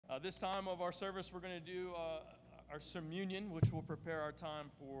This time of our service, we're going to do our communion, which will prepare our time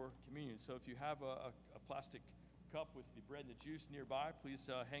for communion. So if you have a plastic cup with the bread and the juice nearby, please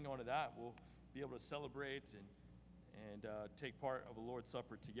hang on to that. We'll be able to celebrate and take part of the Lord's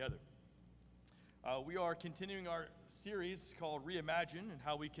Supper together. We are continuing our series called ReImagine, and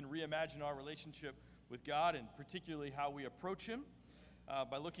how we can reimagine our relationship with God, and particularly how we approach Him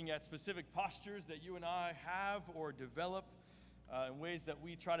by looking at specific postures that you and I have or develop in ways that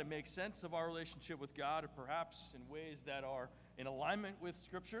we try to make sense of our relationship with God, or perhaps in ways that are in alignment with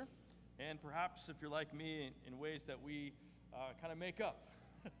Scripture, and perhaps, if you're like me, in ways that we kind of make up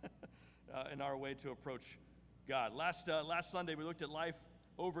in our way to approach God. Last Sunday, we looked at life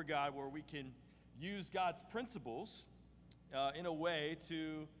over God, where we can use God's principles in a way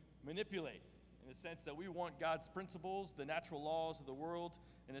to manipulate, in the sense that we want God's principles, the natural laws of the world.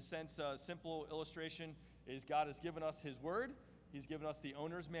 In a sense, a simple illustration is God has given us His Word. He's given us the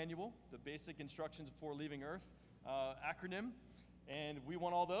owner's manual, the basic instructions before leaving Earth acronym, and we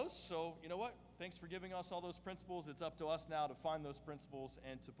want all those. So you know what? Thanks for giving us all those principles. It's up to us now to find those principles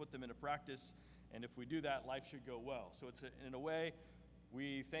and to put them into practice. And if we do that, life should go well. So it's in a way,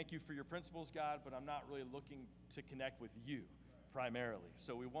 we thank you for your principles, God, but I'm not really looking to connect with you primarily.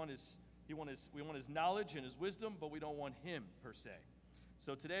 So we want His knowledge and His wisdom, but we don't want Him per se.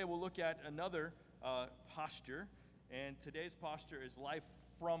 So today we'll look at another posture. And today's posture is life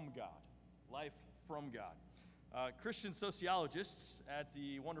from God. Life from God. Christian sociologists at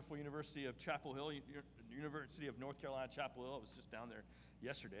the wonderful University of Chapel Hill, University of North Carolina, Chapel Hill, I was just down there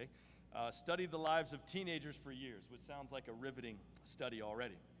yesterday, studied the lives of teenagers for years, which sounds like a riveting study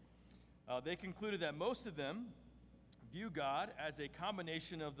already. They concluded that most of them view God as a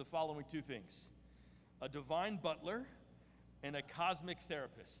combination of the following two things: a divine butler and a cosmic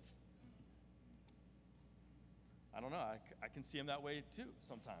therapist. I don't know. I can see him that way too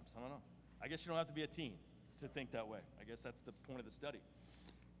sometimes. I don't know. I guess you don't have to be a teen to think that way. I guess that's the point of the study.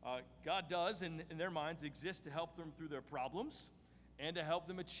 God does, in their minds, exist to help them through their problems and to help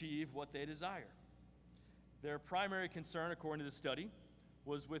them achieve what they desire. Their primary concern, according to the study,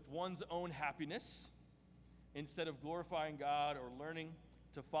 was with one's own happiness instead of glorifying God or learning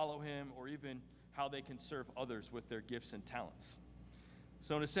to follow Him, or even how they can serve others with their gifts and talents.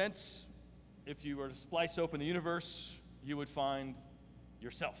 So in a sense, if you were to splice open the universe, you would find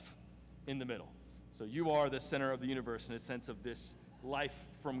yourself in the middle. So you are the center of the universe in a sense of this life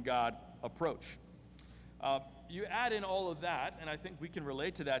from God approach. You add in all of that, and I think we can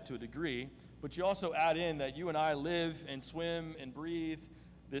relate to that to a degree, but you also add in that you and I live and swim and breathe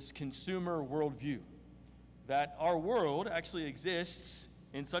this consumer worldview. That our world actually exists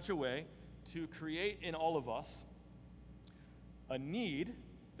in such a way to create in all of us a need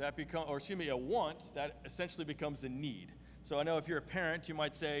that a want that essentially becomes a need. So I know if you're a parent, you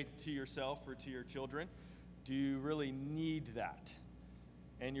might say to yourself or to your children, do you really need that?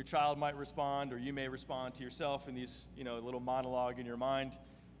 And your child might respond, or you may respond to yourself in these, little monologue in your mind.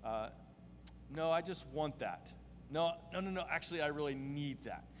 No, I just want that. No, actually I really need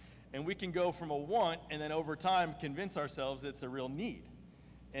that. And we can go from a want and then over time convince ourselves it's a real need.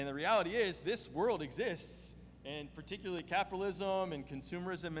 And the reality is this world exists, and particularly capitalism and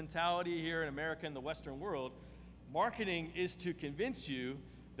consumerism mentality here in America and the Western world. Marketing is to convince you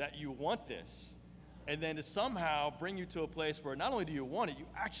that you want this, and then to somehow bring you to a place where not only do you want it, you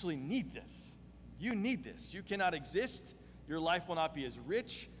actually need this. You need this. You cannot exist. Your life will not be as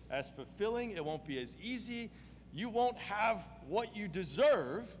rich, as fulfilling. It won't be as easy. You won't have what you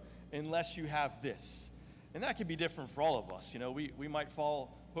deserve unless you have this. And that can be different for all of us. We might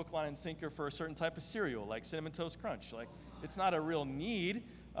fall hook, line, and sinker for a certain type of cereal, like Cinnamon Toast Crunch. Like, it's not a real need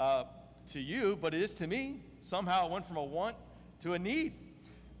to you, but it is to me. Somehow it went from a want to a need.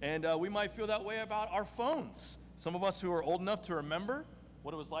 And we might feel that way about our phones. Some of us who are old enough to remember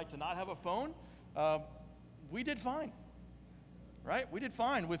what it was like to not have a phone, we did fine, right? We did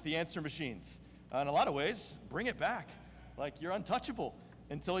fine with the answer machines. In a lot of ways, bring it back. Like, you're untouchable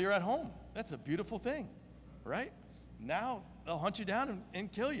until you're at home. That's a beautiful thing, right? Now they'll hunt you down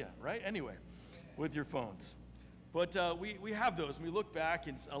and kill you, right? Anyway, with your phones. But we have those, and we look back,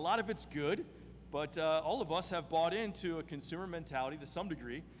 and a lot of it's good, but all of us have bought into a consumer mentality to some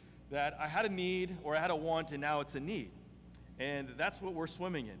degree that I had a need or I had a want, and now it's a need. And that's what we're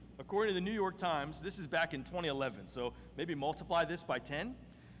swimming in. According to the New York Times, this is back in 2011, so maybe multiply this by 10.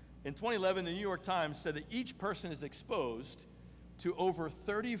 In 2011, the New York Times said that each person is exposed to over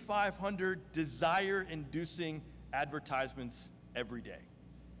 3,500 desire-inducing advertisements every day.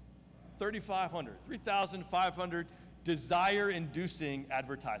 3,500 desire-inducing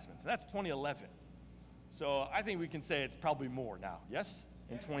advertisements. And that's 2011. So I think we can say it's probably more now, yes?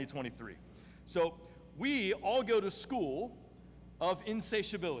 in 2023. So we all go to school of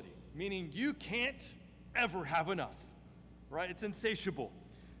insatiability, meaning you can't ever have enough, right? It's insatiable.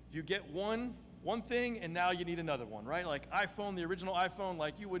 You get one thing and now you need another one, right? Like iPhone, the original iPhone,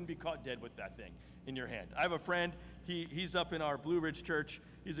 like you wouldn't be caught dead with that thing in your hand. I have a friend, he's up in our Blue Ridge church.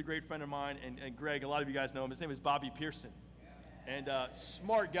 He's a great friend of mine, and Greg, a lot of you guys know him. His name is Bobby Pearson. And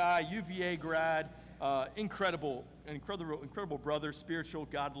smart guy, UVA grad, incredible brother, spiritual,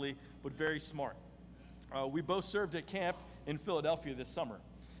 godly, but very smart. We both served at camp in Philadelphia this summer.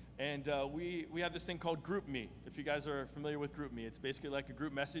 And we have this thing called GroupMe. If you guys are familiar with GroupMe, it's basically like a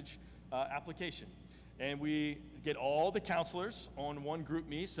group message application. And we get all the counselors on one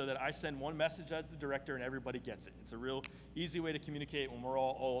GroupMe so that I send one message as the director and everybody gets it. It's a real easy way to communicate when we're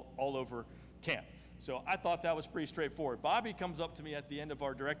all over camp. So I thought that was pretty straightforward. Bobby comes up to me at the end of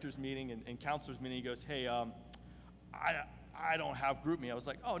our director's meeting and counselor's meeting. He goes, hey, I don't have GroupMe. I was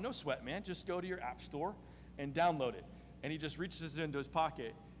like, oh, no sweat, man. Just go to your app store and download it. And he just reaches into his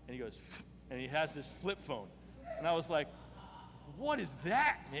pocket and he goes, and he has this flip phone. And I was like, what is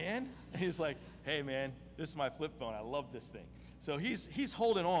that, man? And he's like, hey, man, this is my flip phone. I love this thing. So he's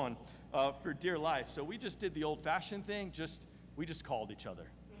holding on for dear life. So we just did the old-fashioned thing. We just called each other.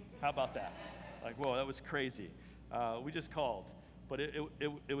 How about that? Like, whoa, that was crazy. We just called. But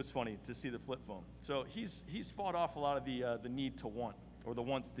it was funny to see the flip phone. So he's fought off a lot of the need to want, or the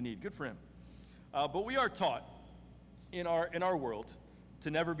wants to need. Good for him. But we are taught in our world to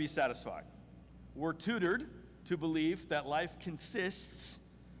never be satisfied. We're tutored to believe that life consists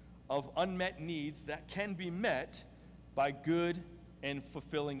of unmet needs that can be met by good and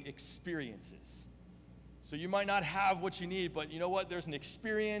fulfilling experiences. So you might not have what you need, but you know what? There's an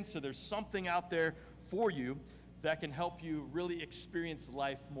experience, or there's something out there for you that can help you really experience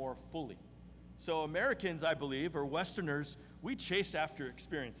life more fully. So Americans, I believe, or Westerners, we chase after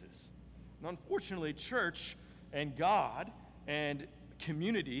experiences. And unfortunately, church and God and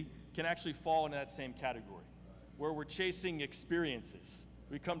community can actually fall into that same category, where we're chasing experiences.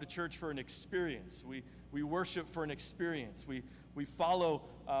 We come to church for an experience. We worship for an experience. We follow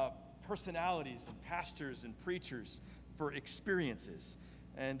personalities and pastors and preachers for experiences.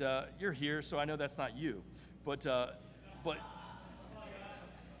 And you're here, so I know that's not you. But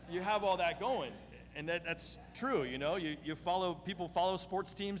you have all that going, and that's true. You know, people follow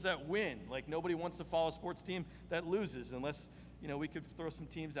sports teams that win. Like nobody wants to follow a sports team that loses, unless we could throw some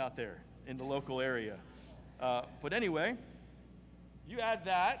teams out there in the local area. But anyway, you add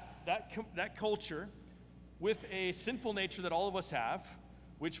that culture with a sinful nature that all of us have,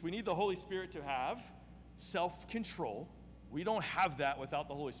 which we need the Holy Spirit to have, self-control. We don't have that without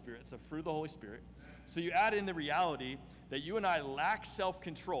the Holy Spirit. It's a fruit of the Holy Spirit. So you add in the reality that you and I lack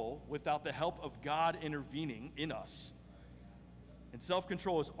self-control without the help of God intervening in us. And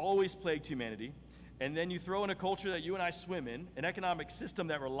self-control has always plagued humanity. And then you throw in a culture that you and I swim in, an economic system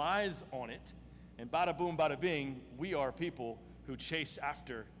that relies on it, and bada boom, bada bing, we are people who chase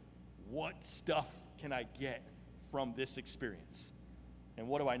after what stuff can I get from this experience? And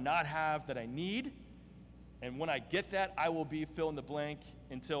what do I not have that I need? And when I get that, I will be fill in the blank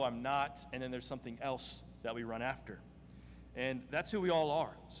until I'm not, and then there's something else that we run after. And that's who we all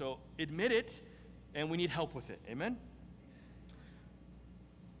are. So admit it, and we need help with it. Amen?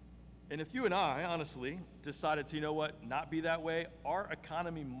 And if you and I, honestly, decided to, not be that way, our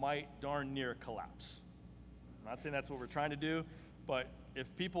economy might darn near collapse. I'm not saying that's what we're trying to do, but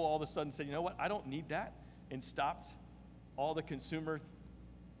if people all of a sudden said, I don't need that, and stopped all the consumerism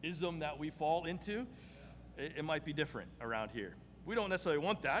that we fall into, it might be different around here. We don't necessarily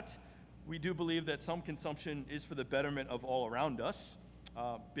want that. We do believe that some consumption is for the betterment of all around us,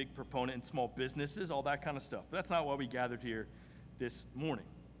 big proponent in small businesses, all that kind of stuff. But that's not why we gathered here this morning.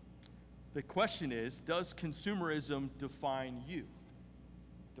 The question is, does consumerism define you?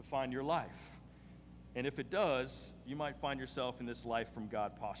 Define your life? And if it does, you might find yourself in this life from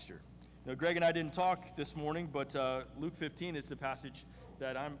God posture. Greg and I didn't talk this morning, but Luke 15 is the passage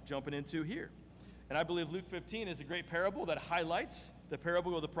that I'm jumping into here. And I believe Luke 15 is a great parable that highlights the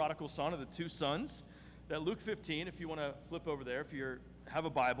parable of the prodigal son, of the two sons. That Luke 15, if you want to flip over there, if you have a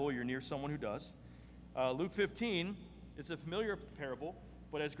Bible, you're near someone who does. Luke 15, it's a familiar parable,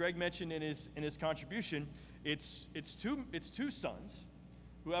 but as Greg mentioned in his contribution, it's two sons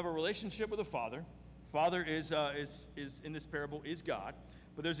who have a relationship with a father. Father is in this parable is God,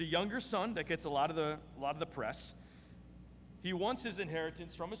 but there's a younger son that gets a lot of the press. He wants his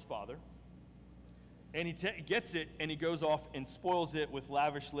inheritance from his father, and he gets it, and he goes off and spoils it with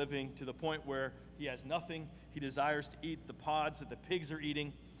lavish living to the point where he has nothing. He desires to eat the pods that the pigs are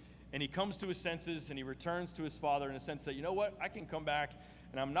eating, and he comes to his senses, and he returns to his father in a sense that, I can come back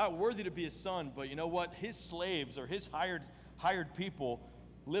and I'm not worthy to be his son, but you know what? His slaves or his hired people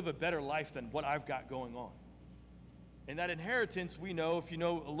live a better life than what I've got going on. And that inheritance, we know, if you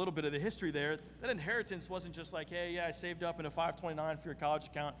know a little bit of the history there, that inheritance wasn't just like, hey, yeah, I saved up in a 529 for your college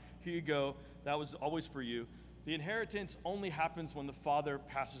account. Here you go. That was always for you. The inheritance only happens when the father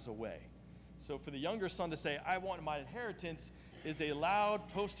passes away. So for the younger son to say, I want my inheritance, is a loud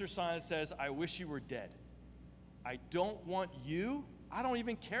poster sign that says, I wish you were dead. I don't want you. I don't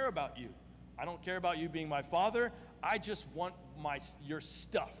even care about you. I don't care about you being my father. I just want your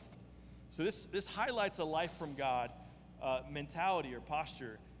stuff. So this highlights a life from God mentality or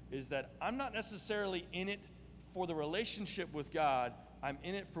posture, is that I'm not necessarily in it for the relationship with God. I'm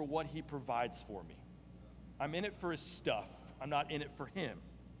in it for what he provides for me. I'm in it for his stuff. I'm not in it for him.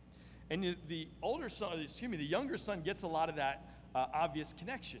 And the younger son gets a lot of that obvious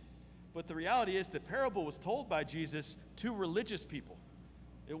connection. But the reality is the parable was told by Jesus to religious people.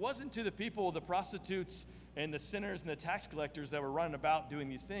 It wasn't to the people, the prostitutes and the sinners and the tax collectors that were running about doing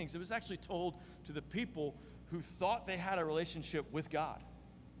these things. It was actually told to the people who thought they had a relationship with God.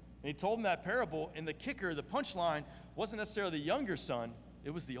 And he told them that parable, and the kicker, the punchline, wasn't necessarily the younger son,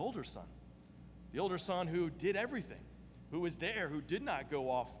 it was the older son. The older son who did everything, who was there, who did not go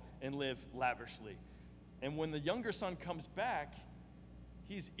off and live lavishly. And when the younger son comes back,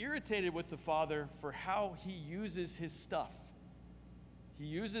 he's irritated with the father for how he uses his stuff. He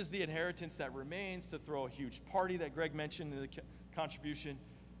uses the inheritance that remains to throw a huge party that Greg mentioned in the contribution,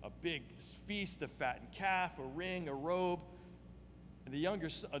 a big feast, a fattened calf, a ring, a robe. And the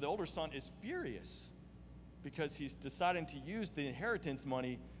older son is furious because he's deciding to use the inheritance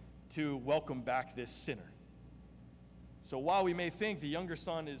money to welcome back this sinner. So while we may think the younger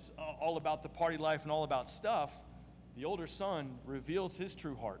son is all about the party life and all about stuff, the older son reveals his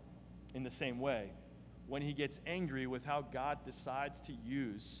true heart in the same way when he gets angry with how God decides to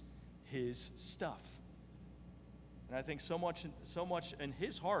use his stuff. And I think so much in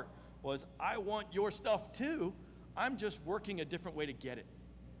his heart was, I want your stuff too. I'm just working a different way to get it.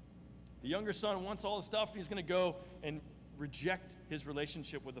 The younger son wants all the stuff, and he's going to go and reject his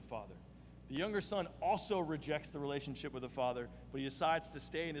relationship with the father. The younger son also rejects the relationship with the father, but he decides to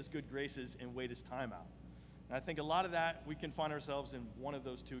stay in his good graces and wait his time out. And I think a lot of that, we can find ourselves in one of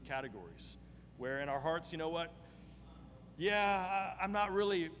those two categories, where in our hearts, you know what? Yeah, I'm not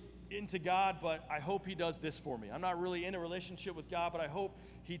really into God, but I hope he does this for me. I'm not really in a relationship with God, but I hope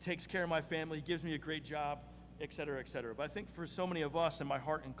he takes care of my family, he gives me a great job, et cetera, et cetera. But I think for so many of us, and my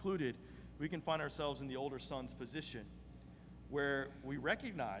heart included, we can find ourselves in the older son's position, where we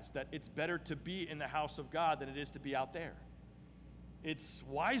recognize that it's better to be in the house of God than it is to be out there. It's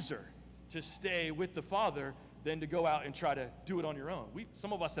wiser to stay with the Father than to go out and try to do it on your own.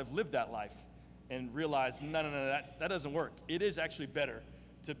 Some of us have lived that life and realized, no, that doesn't work. It is actually better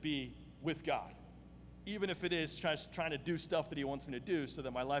to be with God, even if it is trying to do stuff that he wants me to do so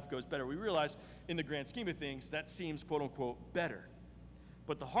that my life goes better. We realize in the grand scheme of things, that seems quote unquote better,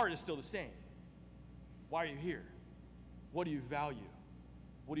 but the heart is still the same. Why are you here? What do you value?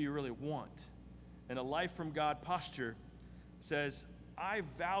 What do you really want? And a life from God posture says, I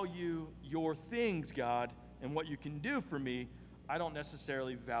value your things, God, and what you can do for me. I don't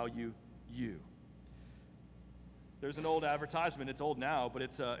necessarily value you. There's an old advertisement. It's old now, but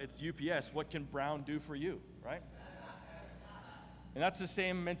it's UPS. What can Brown do for you, right? And that's the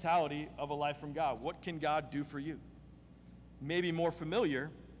same mentality of a life from God. What can God do for you? Maybe more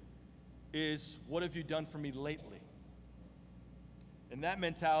familiar is, what have you done for me lately? And that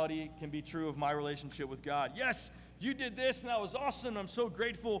mentality can be true of my relationship with God. Yes, you did this, and that was awesome. I'm so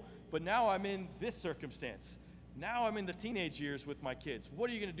grateful, but now I'm in this circumstance. Now I'm in the teenage years with my kids. What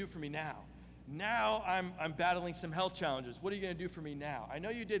are you going to do for me now? Now I'm battling some health challenges. What are you going to do for me now? I know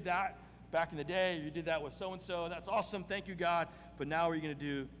you did that back in the day. You did that with so-and-so. That's awesome. Thank you, God. But now what are you going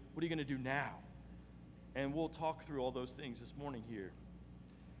to do now? And we'll talk through all those things this morning here.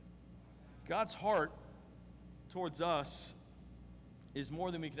 God's heart towards us is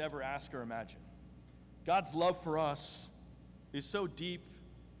more than we could ever ask or imagine. God's love for us is so deep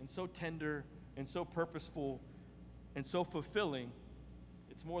and so tender and so purposeful and so fulfilling.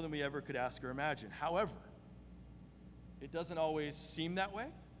 It's more than we ever could ask or imagine. However, it doesn't always seem that way.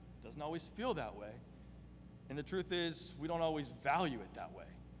 It doesn't always feel that way. And the truth is, we don't always value it that way.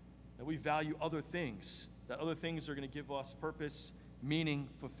 That we value other things. That other things are going to give us purpose, meaning,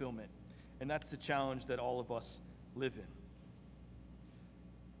 fulfillment. And that's the challenge that all of us live in.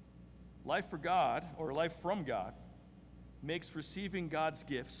 Life for God, or life from God, makes receiving God's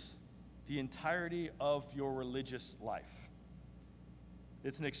gifts the entirety of your religious life.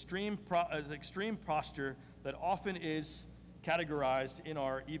 It's an extreme posture that often is categorized in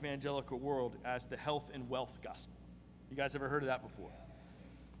our evangelical world as the health and wealth gospel. You guys ever heard of that before?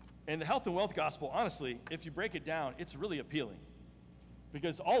 And the health and wealth gospel, honestly, if you break it down, it's really appealing.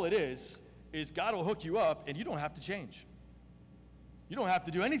 Because all it is God will hook you up and you don't have to change. You don't have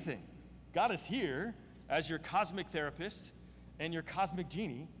to do anything. God is here as your cosmic therapist and your cosmic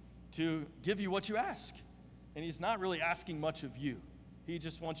genie to give you what you ask. And he's not really asking much of you. He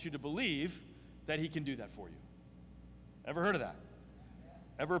just wants you to believe that he can do that for you. Ever heard of that?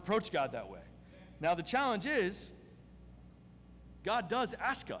 Ever approach God that way? Now the challenge is, God does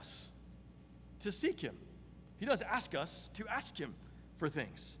ask us to seek him. He does ask us to ask him for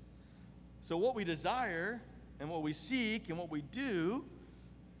things. So what we desire and what we seek and what we do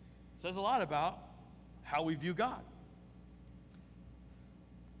says a lot about how we view God.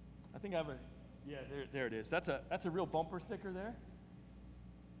 I think I have there it is. That's a real bumper sticker there.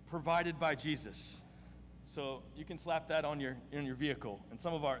 Provided by Jesus. So you can slap that on your vehicle. And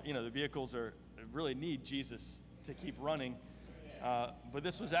some of our, the vehicles really need Jesus to keep running. But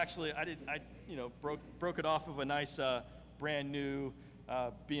this was actually, I broke it off of a nice brand new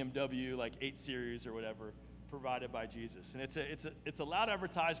BMW like 8 Series or whatever, provided by Jesus. And it's a loud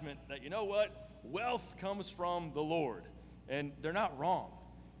advertisement that, you know what, wealth comes from the Lord. And they're not wrong.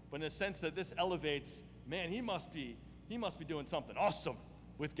 But in the sense that this elevates, man, he must be doing something awesome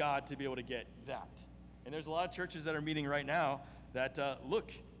with God to be able to get that. And there's a lot of churches that are meeting right now that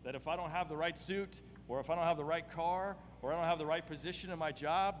look, that if I don't have the right suit, or if I don't have the right car, or I don't have the right position in my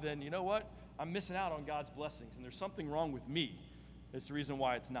job, then you know what? I'm missing out on God's blessings, and there's something wrong with me. It's the reason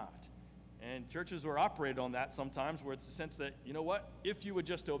why it's not. And churches are operated on that sometimes, where it's the sense that, you know what? If you would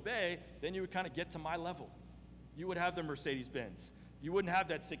just obey, then you would kind of get to my level. You would have the Mercedes-Benz. You wouldn't have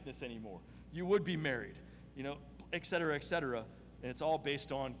that sickness anymore. You would be married, et cetera, et cetera. And it's all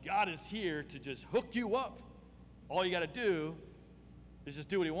based on God is here to just hook you up. All you got to do is just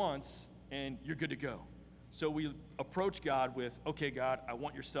do what he wants, and you're good to go. So we approach God with, okay, God, I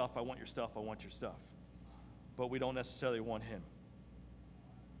want your stuff, I want your stuff, I want your stuff. But we don't necessarily want him.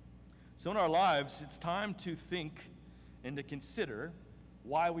 So in our lives, it's time to think and to consider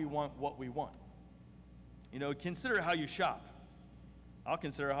why we want what we want. Consider how you shop. I'll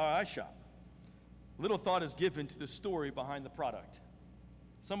consider how I shop. Little thought is given to the story behind the product.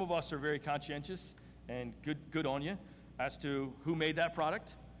 Some of us are very conscientious, and good on you, as to who made that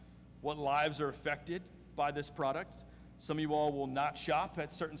product, what lives are affected by this product. Some of you all will not shop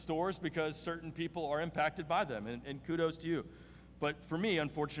at certain stores because certain people are impacted by them, and kudos to you. But for me,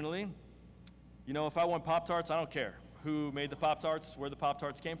 unfortunately, if I want Pop-Tarts, I don't care who made the Pop-Tarts, where the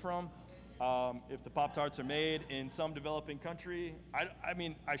Pop-Tarts came from. If the Pop-Tarts are made in some developing country,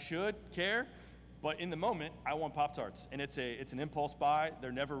 I should care, but in the moment, I want Pop-Tarts, and it's an impulse buy.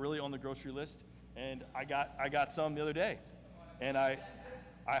 They're never really on the grocery list, and I got some the other day, and I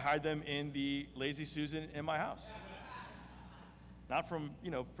hide them in the Lazy Susan in my house. Not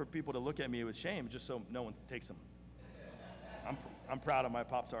for people to look at me with shame, just so no one takes them. I'm proud of my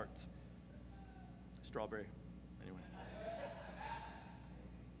Pop-Tarts. Strawberry. Anyway.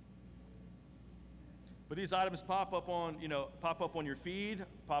 But these items pop up on your feed,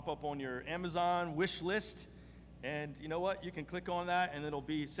 pop up on your Amazon wish list, and you know what? You can click on that, and it'll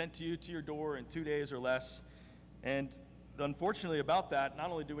be sent to you to your door in 2 days or less. And unfortunately about that, not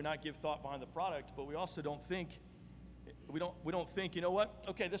only do we not give thought behind the product, but we also don't think, we don't think, you know what?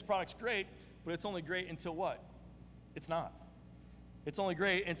 Okay, this product's great, but it's only great until what? It's not. It's only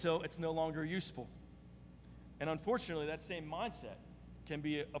great until it's no longer useful. And unfortunately, that same mindset can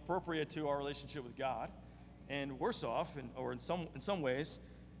be appropriate to our relationship with God, and worse off, or in some ways,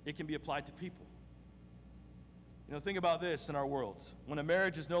 it can be applied to people. Think about this in our world. When a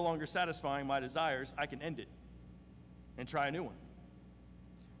marriage is no longer satisfying my desires, I can end it and try a new one.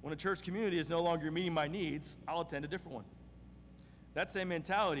 When a church community is no longer meeting my needs, I'll attend a different one. That same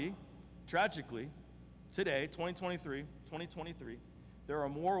mentality, tragically, today, 2023, there are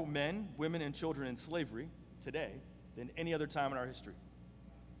more men, women, and children in slavery today than any other time in our history.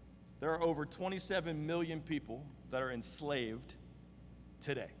 There are over 27 million people that are enslaved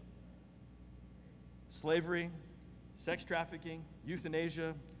today. Slavery, sex trafficking,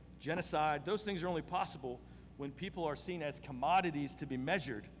 euthanasia, genocide, those things are only possible when people are seen as commodities to be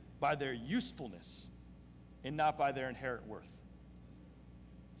measured by their usefulness and not by their inherent worth.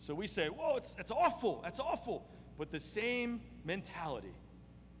 So we say, whoa, it's awful, that's awful. But the same mentality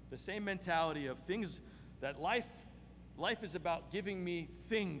of things, that life is about giving me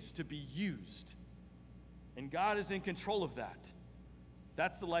things to be used. And God is in control of that.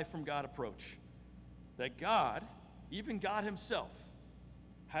 That's the life from God approach. That God, even God himself,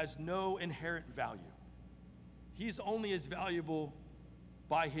 has no inherent value. He's only as valuable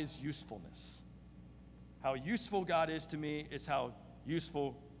by his usefulness. How useful God is to me is how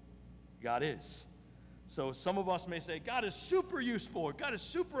useful God is. So some of us may say, God is super useful, or God is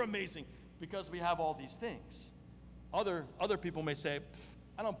super amazing because we have all these things. Other people may say,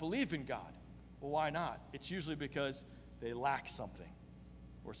 I don't believe in God. Well, why not? It's usually because they lack something,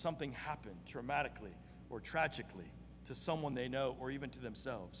 or something happened traumatically or tragically to someone they know, or even to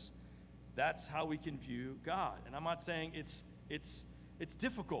themselves. That's how we can view God. And I'm not saying it's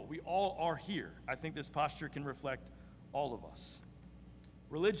difficult. We all are here. I think this posture can reflect all of us.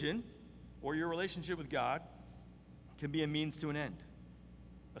 Religion, or your relationship with God, can be a means to an end,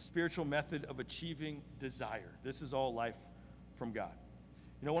 a spiritual method of achieving desire. This is all life from God.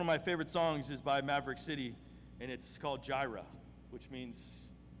 You know, one of my favorite songs is by Maverick City, and it's called Jireh, which means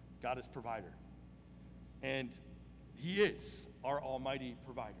God is provider. And he is our almighty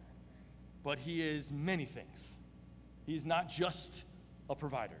provider. But he is many things. He's not just a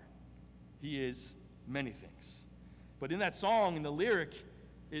provider. He is many things. But in that song, in the lyric,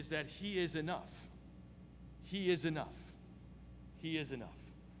 is that he is enough. He is enough. He is enough.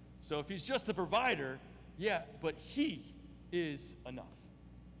 So if he's just the provider, yeah, but he is enough.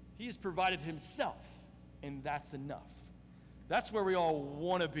 He has provided himself, and that's enough. That's where we all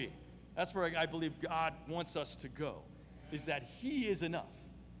want to be. That's where I believe God wants us to go, is that he is enough,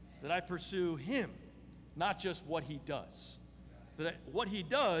 that I pursue him, not just what he does. That what he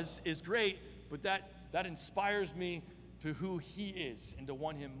does is great, but that inspires me to who he is and to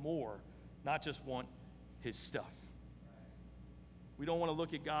want him more, not just want his stuff. We don't want to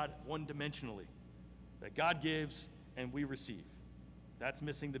look at God one-dimensionally, that God gives and we receive. That's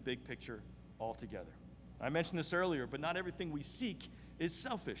missing the big picture altogether. I mentioned this earlier, but not everything we seek is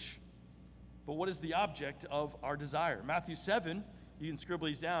selfish. But what is the object of our desire? Matthew 7, you can scribble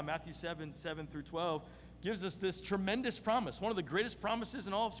these down, Matthew 7, 7 through 12, gives us this tremendous promise, one of the greatest promises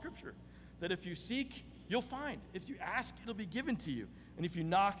in all of Scripture, that if you seek, you'll find. If you ask, it'll be given to you. And if you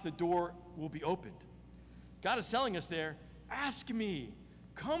knock, the door will be opened. God is telling us there, ask me.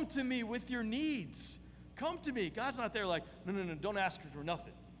 Come to me with your needs. Come to me. God's not there like, no, don't ask for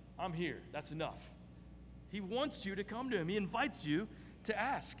nothing. I'm here. That's enough. He wants you to come to him. He invites you to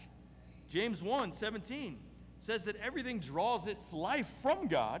ask. James 1:17 says that everything draws its life from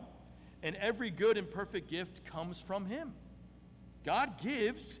God, and every good and perfect gift comes from him. God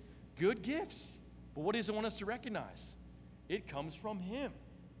gives good gifts. But what does he want us to recognize? It comes from him.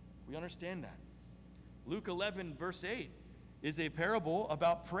 We understand that. Luke 11, verse 8, is a parable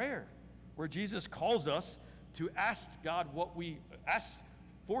about prayer, where Jesus calls us to ask God what we ask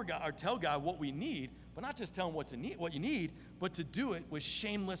for God, or tell God what we need, but not just tell him what you need, but to do it with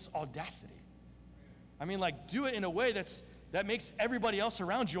shameless audacity. I mean, like, do it in a way that makes everybody else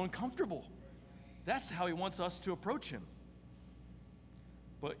around you uncomfortable. That's how he wants us to approach him.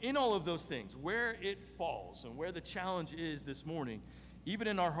 But in all of those things, where it falls and where the challenge is this morning, even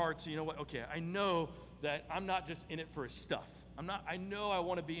in our hearts, you know what? Okay, I know that I'm not just in it for his stuff. I know I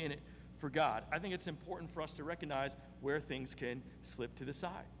want to be in it for God. I think it's important for us to recognize where things can slip to the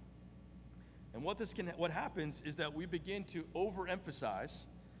side. And what happens is that we begin to overemphasize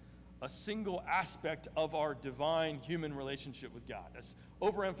a single aspect of our divine human relationship with God. Let's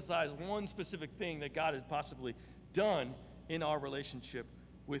overemphasize one specific thing that God has possibly done in our relationship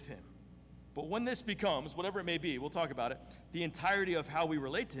with him. But when this becomes, whatever it may be, we'll talk about it, the entirety of how we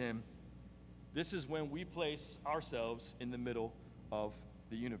relate to him, this is when we place ourselves in the middle of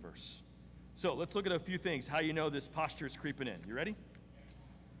the universe. So let's look at a few things, how you know this posture is creeping in. You ready?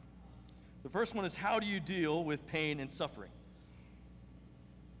 The first one is, how do you deal with pain and suffering?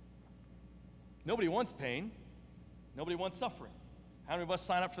 Nobody wants pain. Nobody wants suffering. How many of us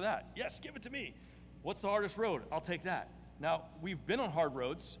sign up for that? Yes, give it to me. What's the hardest road? I'll take that. Now, we've been on hard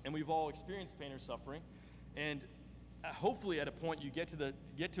roads, and we've all experienced pain or suffering, and hopefully at a point you get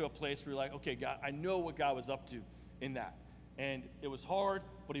to a place where you're like, okay, God, I know what God was up to in that. And it was hard,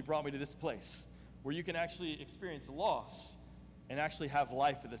 but he brought me to this place where you can actually experience loss and actually have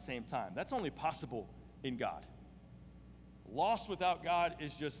life at the same time. That's only possible in God. Loss without God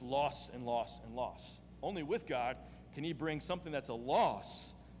is just loss and loss and loss. Only with God can he bring something that's a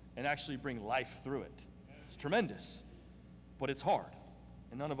loss and actually bring life through it. It's tremendous, but it's hard.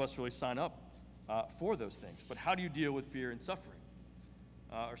 And none of us really sign up for those things. But how do you deal with fear and suffering?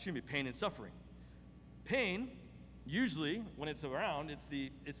 Pain and suffering. Pain, usually when it's around, it's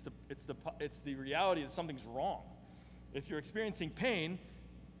the reality that something's wrong. If you're experiencing pain,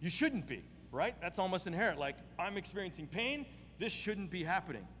 you shouldn't be, right? That's almost inherent. Like, I'm experiencing pain, this shouldn't be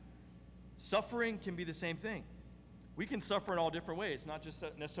happening. Suffering can be the same thing. We can suffer in all different ways, not just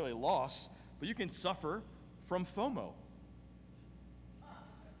necessarily loss, but you can suffer from FOMO.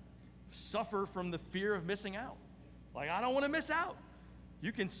 Suffer from the fear of missing out. Like, I don't want to miss out.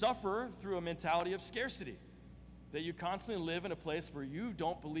 You can suffer through a mentality of scarcity, that you constantly live in a place where you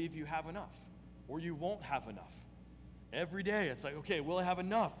don't believe you have enough, or you won't have enough. Every day, it's like, okay, will I have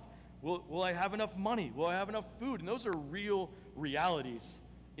enough? Will I have enough money? Will I have enough food? And those are real realities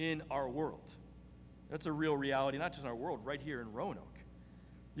in our world. That's a real reality, not just in our world, right here in Roanoke.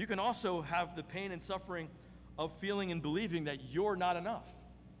 You can also have the pain and suffering of feeling and believing that you're not enough.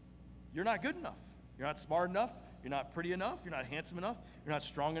 You're not good enough. You're not smart enough. You're not pretty enough. You're not handsome enough. You're not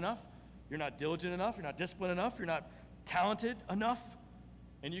strong enough. You're not diligent enough. You're not disciplined enough. You're not talented enough.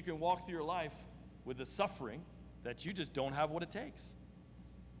 And you can walk through your life with the suffering that you just don't have what it takes.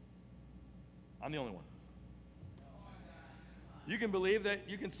 I'm the only one. You can believe that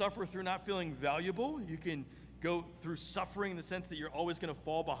you can suffer through not feeling valuable. You can go through suffering in the sense that you're always going to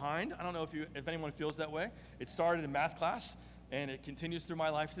fall behind. I don't know if anyone feels that way. It started in math class, and it continues through my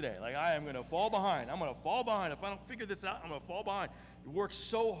life today. Like, I am going to fall behind. I'm going to fall behind. If I don't figure this out, I'm going to fall behind. You work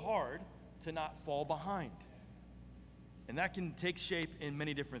so hard to not fall behind. And that can take shape in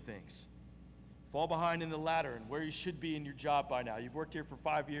many different things. Fall behind in the ladder and where you should be in your job by now. You've worked here for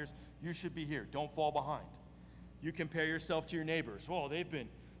 5 years. You should be here. Don't fall behind. You compare yourself to your neighbors. Well, they've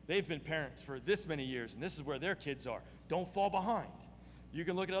been parents for this many years, and this is where their kids are. Don't fall behind. You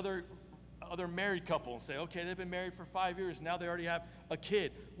can look at other married couples and say, okay, they've been married for 5 years. Now they already have a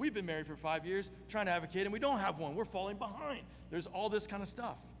kid. We've been married for 5 years, trying to have a kid, and we don't have one. We're falling behind. There's all this kind of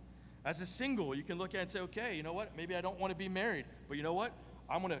stuff. As a single, you can look at it and say, okay, you know what? Maybe I don't want to be married, but you know what?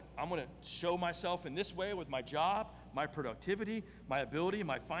 I'm gonna show myself in this way with my job, my productivity, my ability,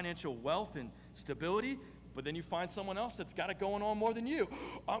 my financial wealth and stability. But then you find someone else that's got it going on more than you.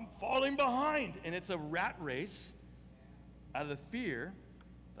 I'm falling behind. And it's a rat race out of the fear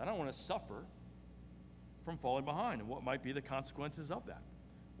that I don't want to suffer from falling behind and what might be the consequences of that,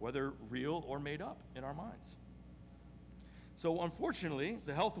 whether real or made up in our minds. So unfortunately,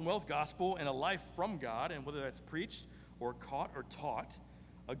 the health and wealth gospel and a life from God, and whether that's preached or caught or taught,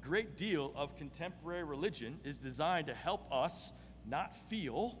 a great deal of contemporary religion is designed to help us not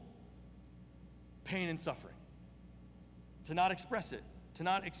feel pain and suffering, to not express it, to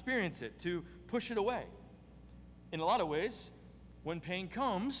not experience it, to push it away. In a lot of ways, when pain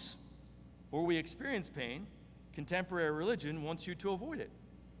comes, or we experience pain, contemporary religion wants you to avoid it.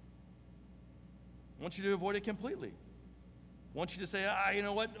 Wants you to avoid it completely. Wants you to say, you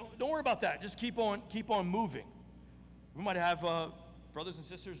know what, don't worry about that. Just keep on moving. We might have brothers and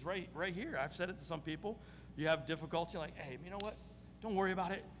sisters right here. I've said it to some people. You have difficulty, like, hey, you know what? Don't worry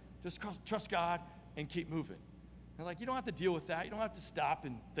about it. Just trust God and keep moving. And like, you don't have to deal with that. You don't have to stop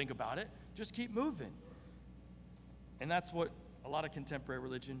and think about it. Just keep moving. And that's what a lot of contemporary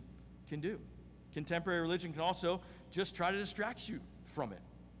religion can do. Contemporary religion can also just try to distract you from it.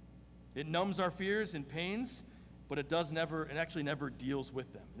 It numbs our fears and pains, but it actually never deals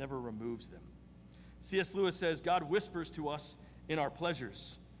with them, never removes them. C.S. Lewis says, God whispers to us in our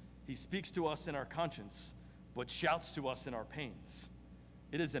pleasures. He speaks to us in our conscience, but shouts to us in our pains.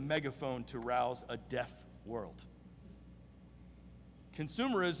 It is a megaphone to rouse a deaf world.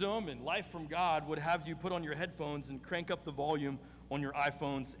 Consumerism and life from God would have you put on your headphones and crank up the volume on your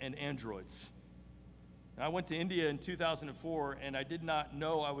iPhones and Androids. And I went to India in 2004, and I did not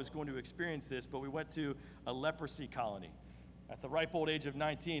know I was going to experience this, but we went to a leprosy colony. At the ripe old age of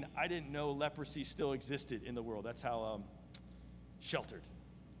 19, I didn't know leprosy still existed in the world. That's how sheltered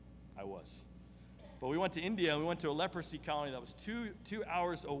I was. But we went to India, and we went to a leprosy colony that was two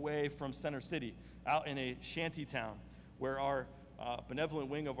hours away from Center City, out in a shanty town, where our benevolent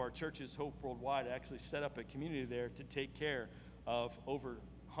wing of our church's Hope Worldwide actually set up a community there to take care of over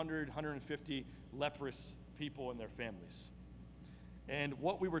 150 leprous people and their families. And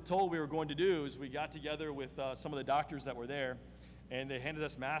what we were told we were going to do is we got together with some of the doctors that were there, and they handed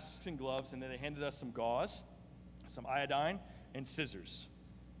us masks and gloves, and then they handed us some gauze, some iodine, and scissors.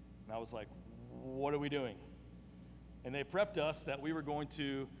 And I was like, what are we doing? And they prepped us that we were going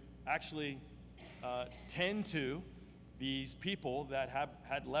to actually tend to these people that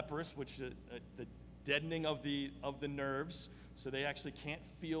had leprous, which the deadening of the nerves, so they actually can't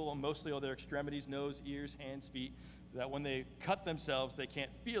feel mostly all their extremities, nose, ears, hands, feet, so that when they cut themselves, they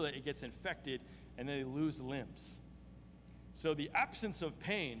can't feel it, it gets infected, and then they lose limbs. So the absence of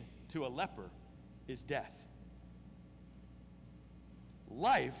pain to a leper is death.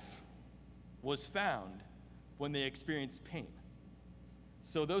 Life was found when they experienced pain.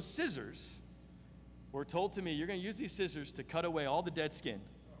 So those scissors were told to me, you're going to use these scissors to cut away all the dead skin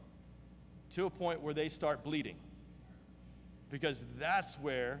to a point where they start bleeding, because that's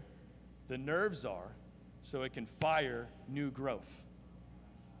where the nerves are so it can fire new growth.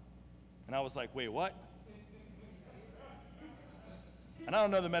 And I was like, wait, what? And I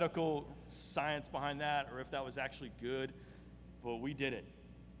don't know the medical science behind that or if that was actually good, but we did it.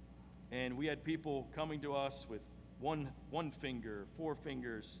 And we had people coming to us with one finger, 4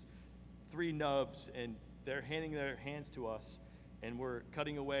 fingers, 3 nubs, and they're handing their hands to us, and we're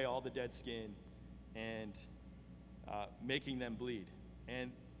cutting away all the dead skin and making them bleed.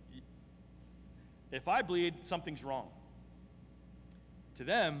 And if I bleed, something's wrong. To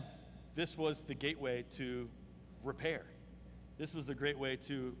them, this was the gateway to repair. This was the great way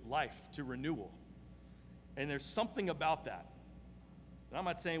to life, to renewal. And there's something about that. And I'm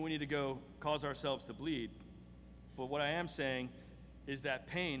not saying we need to go cause ourselves to bleed, but what I am saying is that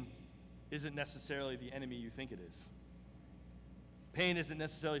pain isn't necessarily the enemy you think it is. Pain isn't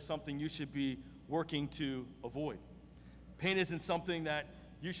necessarily something you should be working to avoid. Pain isn't something that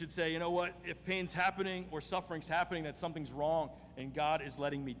you should say, you know what, if pain's happening or suffering's happening, that something's wrong and God is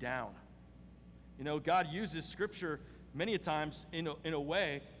letting me down. You know, God uses Scripture many a times in a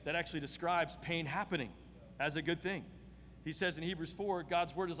way that actually describes pain happening as a good thing. He says in Hebrews 4,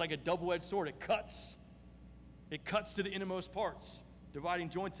 God's word is like a double-edged sword. It cuts. It cuts to the innermost parts, dividing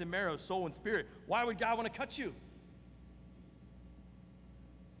joints and marrow, soul and spirit. Why would God want to cut you?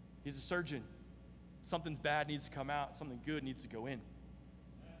 He's a surgeon. Something's bad needs to come out. Something good needs to go in.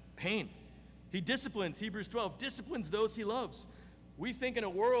 Pain. He disciplines. Hebrews 12 disciplines those he loves. We think in a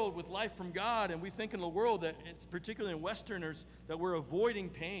world with life from God, and we think in a world that, it's particularly in Westerners, that we're avoiding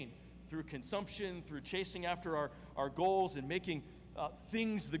pain through consumption, through chasing after our goals and making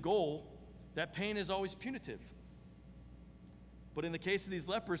things the goal, that pain is always punitive. But in the case of these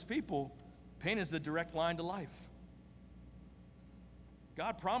leprous people, pain is the direct line to life.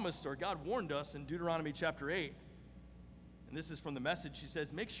 God promised, or God warned us in Deuteronomy chapter 8, and this is from the Message. He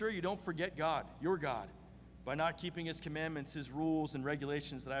says, make sure you don't forget God, your God, by not keeping his commandments, his rules, and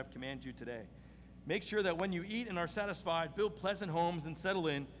regulations that I have commanded you today. Make sure that when you eat and are satisfied, build pleasant homes and settle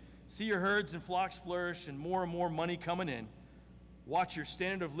in, see your herds and flocks flourish and more money coming in. Watch your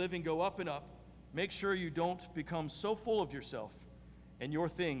standard of living go up and up. Make sure you don't become so full of yourself and your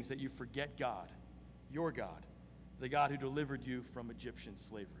things that you forget God, your God, the God who delivered you from Egyptian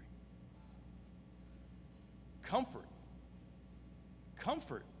slavery. Comfort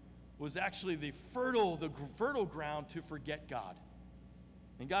was actually the fertile ground to forget God.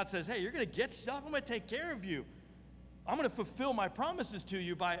 And God says, hey, you're going to get stuff. I'm going to take care of you. I'm going to fulfill my promises to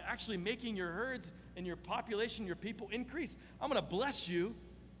you by actually making your herds and your population, your people increase. I'm going to bless you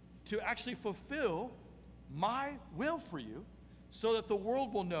to actually fulfill my will for you so that the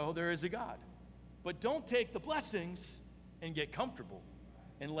world will know there is a God. But don't take the blessings and get comfortable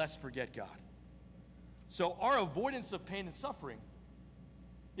and less forget God. So our avoidance of pain and suffering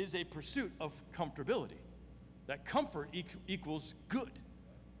is a pursuit of comfortability. That comfort equals good.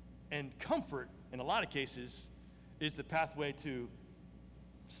 And comfort, in a lot of cases, is the pathway to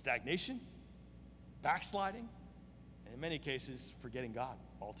stagnation, backsliding, and in many cases, forgetting God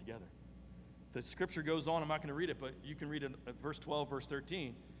altogether. The scripture goes on, I'm not going to read it, but you can read it at verse 12, verse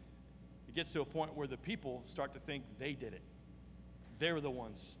 13. It gets to a point where the people start to think they did it. They were the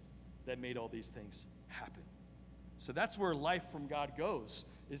ones that made all these things happen. So that's where life from God goes,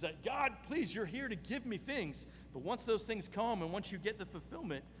 is that, God, please, you're here to give me things. But once those things come and once you get the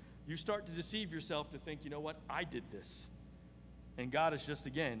fulfillment, you start to deceive yourself to think, you know what, I did this. And God is just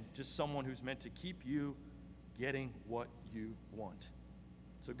someone who's meant to keep you getting what you want.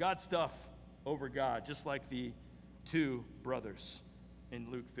 So God's stuff over God, just like the 2 brothers in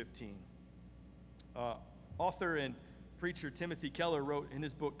Luke 15. Author and preacher Timothy Keller wrote in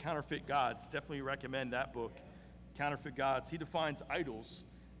his book, Counterfeit Gods. Definitely recommend that book, Counterfeit Gods. He defines idols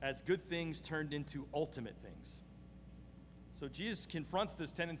as good things turned into ultimate things. So Jesus confronts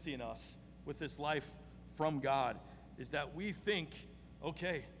this tendency in us with this life from God, is that we think,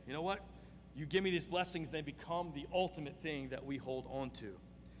 okay, you know what? You give me these blessings, they become the ultimate thing that we hold on to.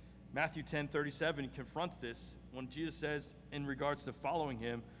 Matthew 10:37 confronts this when Jesus says, in regards to following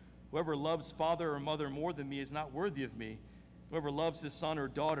him, whoever loves father or mother more than me is not worthy of me. Whoever loves his son or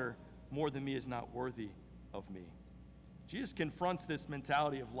daughter more than me is not worthy of me. Jesus confronts this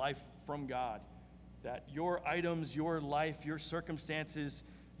mentality of life from God, that your items, your life, your circumstances,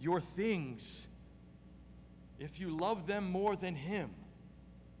 your things, if you love them more than him,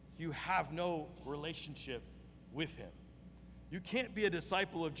 you have no relationship with him. You can't be a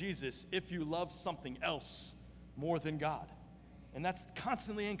disciple of Jesus if you love something else more than God. And that's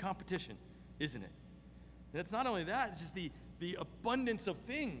constantly in competition, isn't it? And it's not only that, it's just the abundance of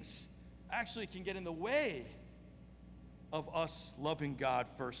things actually can get in the way of us loving God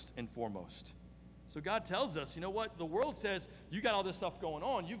first and foremost. So God tells us, you know what? The world says, you got all this stuff going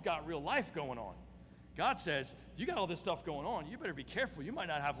on. You've got real life going on. God says, you got all this stuff going on. You better be careful. You might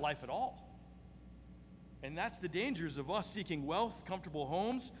not have life at all. And that's the dangers of us seeking wealth, comfortable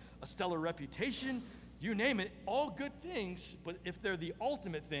homes, a stellar reputation, you name it, all good things. But if they're the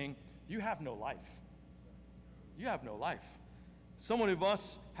ultimate thing, you have no life. You have no life. So many of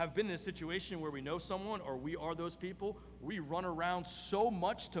us have been in a situation where we know someone or we are those people. We run around so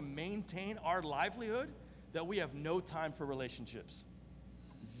much to maintain our livelihood that we have no time for relationships.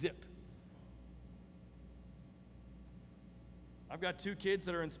 Zip. I've got 2 kids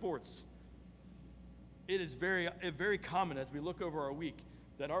that are in sports. It is very common as we look over our week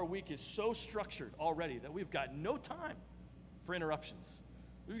that our week is so structured already that we've got no time for interruptions.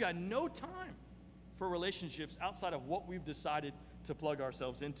 We've got no time for relationships outside of what we've decided to plug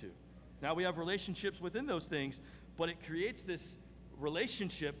ourselves into. Now we have relationships within those things, but it creates this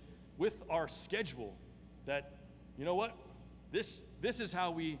relationship with our schedule that, you know what, this is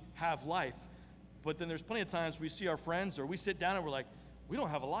how we have life. But then there's plenty of times we see our friends or we sit down and we're like, we don't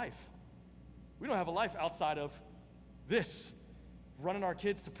have a life. We don't have a life outside of this, running our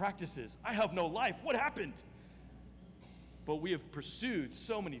kids to practices. I have no life. What happened? But we have pursued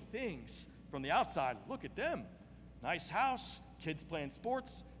so many things from the outside. Look at them. Nice house, kids playing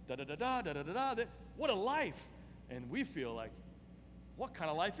sports, da-da-da-da, da-da-da-da. What a life. And we feel like, what kind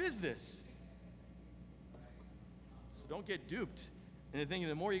of life is this? So don't get duped into thinking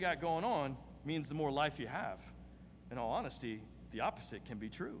the more you got going on means the more life you have. In all honesty, the opposite can be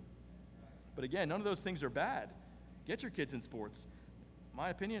true. But again, none of those things are bad. Get your kids in sports. My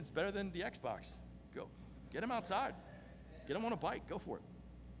opinion, it's better than the Xbox. Go. Get them outside. Get them on a bike. Go for it.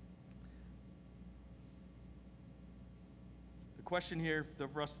 The question here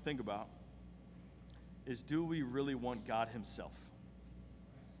for us to think about is, do we really want God himself?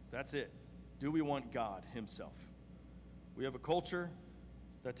 That's it. Do we want God himself? We have a culture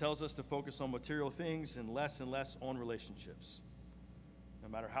that tells us to focus on material things and less on relationships. No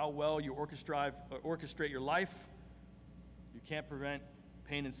matter how well you orchestrate your life, you can't prevent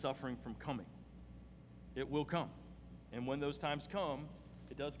pain and suffering from coming. It will come. And when those times come,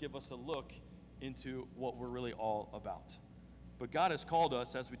 it does give us a look into what we're really all about. But God has called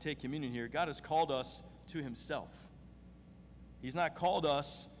us, as we take communion here, God has called us to himself. He's not called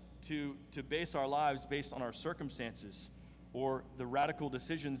us to base our lives based on our circumstances or the radical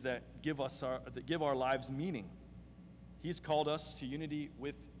decisions that give our lives meaning. He's called us to unity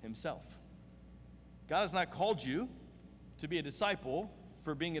with himself. God has not called you to be a disciple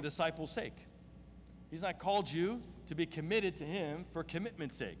for being a disciple's sake. He's not called you to be committed to him for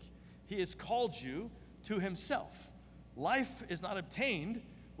commitment's sake. He has called you to himself. Life is not obtained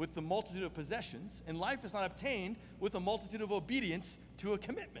with the multitude of possessions, and life is not obtained with a multitude of obedience to a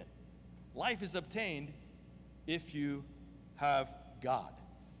commitment. Life is obtained if you have God.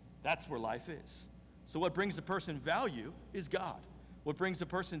 That's where life is. So what brings a person value is God. What brings a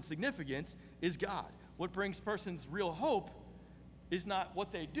person significance is God. What brings persons real hope is not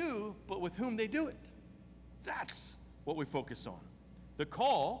what they do, but with whom they do it. That's what we focus on. The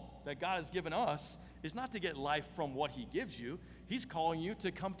call that God has given us is not to get life from what he gives you. He's calling you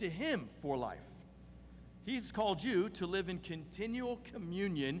to come to him for life. He's called you to live in continual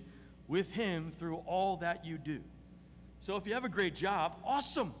communion with him through all that you do. So if you have a great job,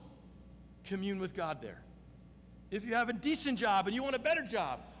 awesome. Commune with God there. If you have a decent job and you want a better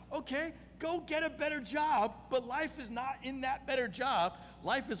job, okay, go get a better job, but life is not in that better job.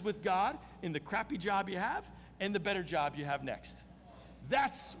 Life is with God in the crappy job you have and the better job you have next.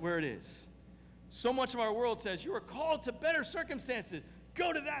 That's where it is. So much of our world says you are called to better circumstances.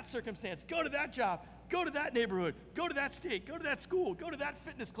 Go to that circumstance, go to that job, go to that neighborhood, go to that state, go to that school, go to that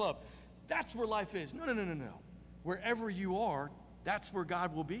fitness club. That's where life is. No. Wherever you are, that's where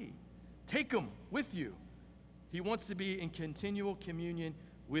God will be. Take him with you. He wants to be in continual communion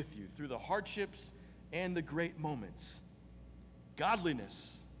with you through the hardships and the great moments.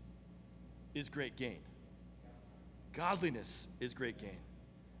 Godliness is great gain. Godliness is great gain.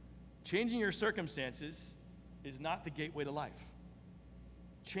 Changing your circumstances is not the gateway to life.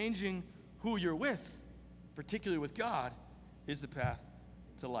 Changing who you're with, particularly with God, is the path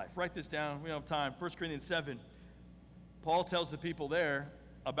to life. Write this down. We don't have time. 1 Corinthians 7. Paul tells the people there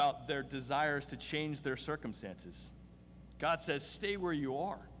about their desires to change their circumstances. God says, stay where you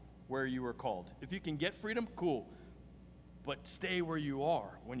are, where you were called. If you can get freedom, cool. But stay where you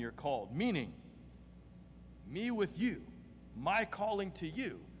are when you're called. Meaning, me with you, my calling to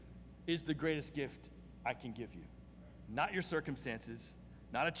you, is the greatest gift I can give you. Not your circumstances,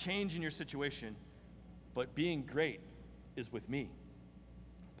 not a change in your situation, but being great is with me.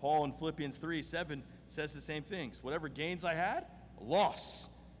 Paul in Philippians 3:7 says the same things. Whatever gains I had, loss.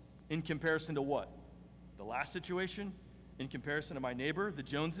 In comparison to what? The last situation? In comparison to my neighbor, the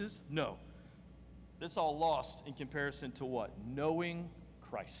Joneses? No. This all lost in comparison to what? Knowing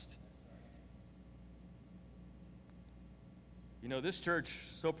Christ. You know, this church,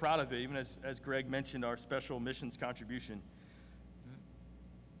 so proud of it, even as Greg mentioned, our special missions contribution.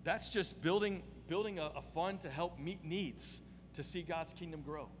 That's just building a fund to help meet needs, to see God's kingdom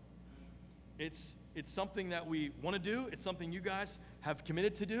grow. It's something that we want to do. It's something you guys have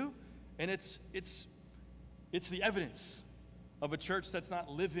committed to do. And it's the evidence of a church that's not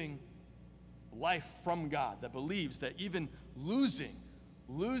living life from God, that believes that even losing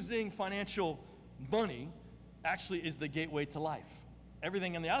financial money actually is the gateway to life.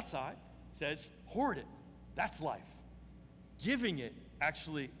 Everything on the outside says, hoard it. That's life. Giving it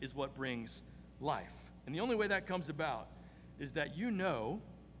actually is what brings life. And the only way that comes about is that you know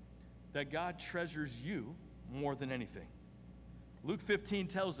that God treasures you more than anything. Luke 15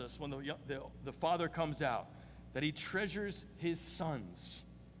 tells us when the father comes out that he treasures his sons.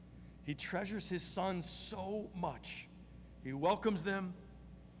 He treasures his sons so much. He welcomes them,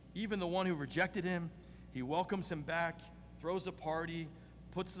 even the one who rejected him. He welcomes him back, throws a party,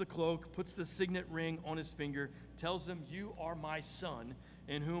 puts the cloak, puts the signet ring on his finger, tells them, you are my son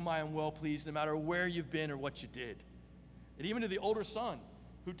in whom I am well pleased, no matter where you've been or what you did. And even to the older son,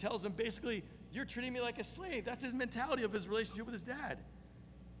 who tells him basically, you're treating me like a slave. That's his mentality of his relationship with his dad.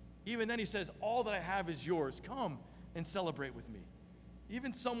 Even then he says, all that I have is yours. Come and celebrate with me.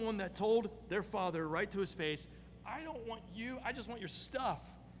 Even someone that told their father right to his face, I don't want you, I just want your stuff.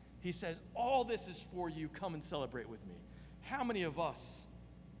 He says, all this is for you. Come and celebrate with me. How many of us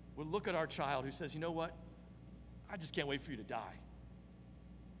would look at our child who says, you know what? I just can't wait for you to die.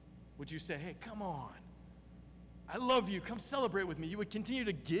 Would you say, hey, come on. I love you. Come celebrate with me. You would continue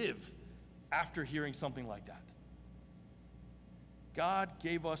to give after hearing something like that. God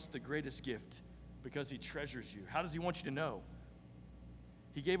gave us the greatest gift because he treasures you. How does he want you to know?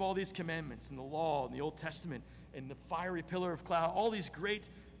 He gave all these commandments and the law and the Old Testament and the fiery pillar of cloud, all these great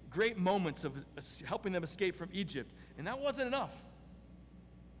moments of helping them escape from Egypt. And that wasn't enough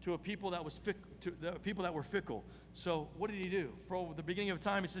to a people that were fickle. So what did he do? From the beginning of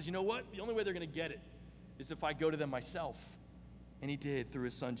time, he says, you know what? The only way they're going to get it is if I go to them myself. And he did through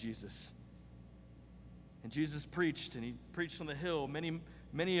his son Jesus. And Jesus preached, and he preached on the hill many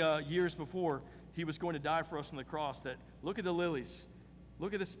years before he was going to die for us on the cross, that look at the lilies,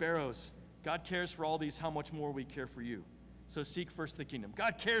 look at the sparrows. God cares for all these. How much more we care for you? So seek first the kingdom.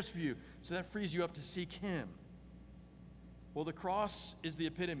 God cares for you, so that frees you up to seek him. Well, the cross is the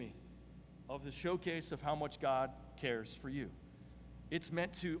epitome of the showcase of how much God cares for you. It's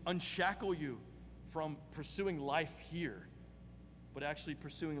meant to unshackle you from pursuing life here, but actually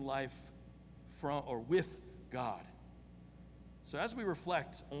pursuing life from or with God. So as we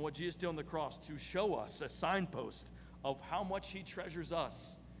reflect on what Jesus did on the cross to show us a signpost of how much he treasures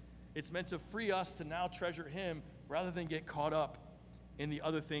us, it's meant to free us to now treasure him rather than get caught up in the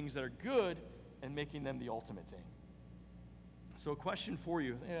other things that are good and making them the ultimate thing. So a question for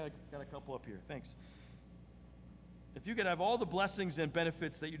you. Yeah, I got a couple up here. Thanks. If you could have all the blessings and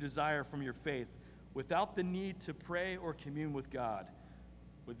benefits that you desire from your faith without the need to pray or commune with God,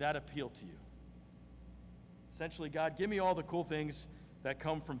 would that appeal to you? Essentially, God, give me all the cool things that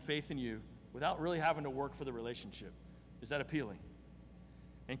come from faith in you without really having to work for the relationship. Is that appealing?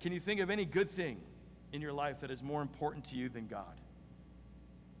 And can you think of any good thing in your life that is more important to you than God?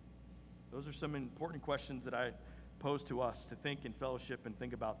 Those are some important questions that I pose to us to think in fellowship and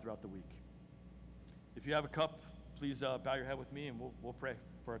think about throughout the week. If you have a cup, please bow your head with me and we'll pray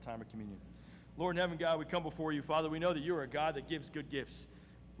for our time of communion. Lord in heaven, God, we come before you. Father, we know that you are a God that gives good gifts.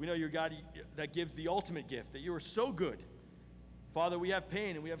 We know you're a God that gives the ultimate gift, that you are so good. Father, we have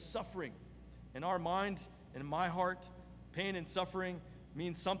pain and we have suffering. In our mind and in my heart, pain and suffering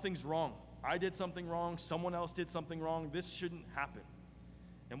means something's wrong. I did something wrong. Someone else did something wrong. This shouldn't happen.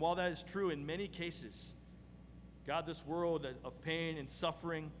 And while that is true in many cases, God, this world of pain and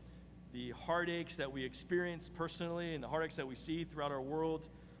suffering, the heartaches that we experience personally and the heartaches that we see throughout our world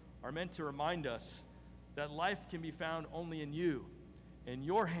are meant to remind us that life can be found only in you, in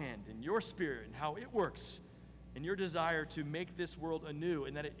your hand, in your spirit, and how it works, and your desire to make this world anew,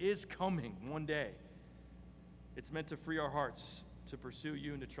 and that it is coming one day. It's meant to free our hearts to pursue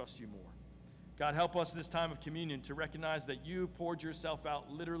you and to trust you more. God, help us in this time of communion to recognize that you poured yourself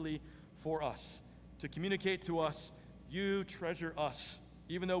out literally for us, to communicate to us, you treasure us.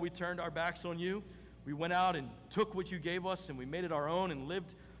 Even though we turned our backs on you, we went out and took what you gave us and we made it our own and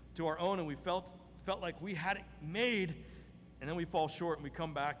lived to our own, and we felt like we had it made, And then we fall short and we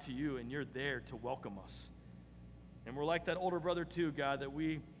come back to you, and you're there to welcome us. And we're like that older brother too, God, that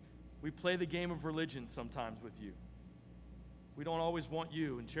we play the game of religion sometimes with you. We don't always want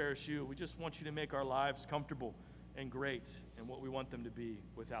you and cherish you. We just want you to make our lives comfortable and great and what we want them to be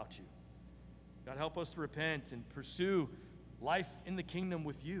without you. God, help us to repent and pursue life in the kingdom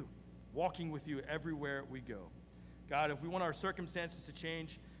with you, walking with you everywhere we go. God, if we want our circumstances to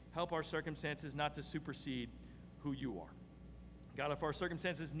change, help our circumstances not to supersede who you are. God, if our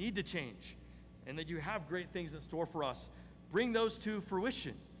circumstances need to change and that you have great things in store for us, bring those to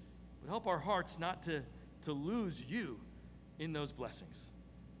fruition. But help our hearts not to lose you in those blessings.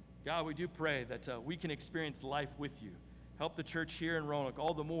 God, we do pray that we can experience life with you. Help the church here in Roanoke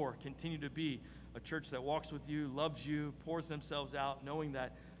all the more continue to be a church that walks with you, loves you, pours themselves out, knowing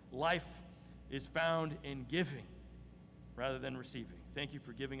that life is found in giving rather than receiving. Thank you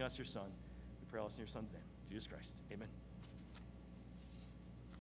for giving us your son. We pray all this in your son's name, Jesus Christ. Amen.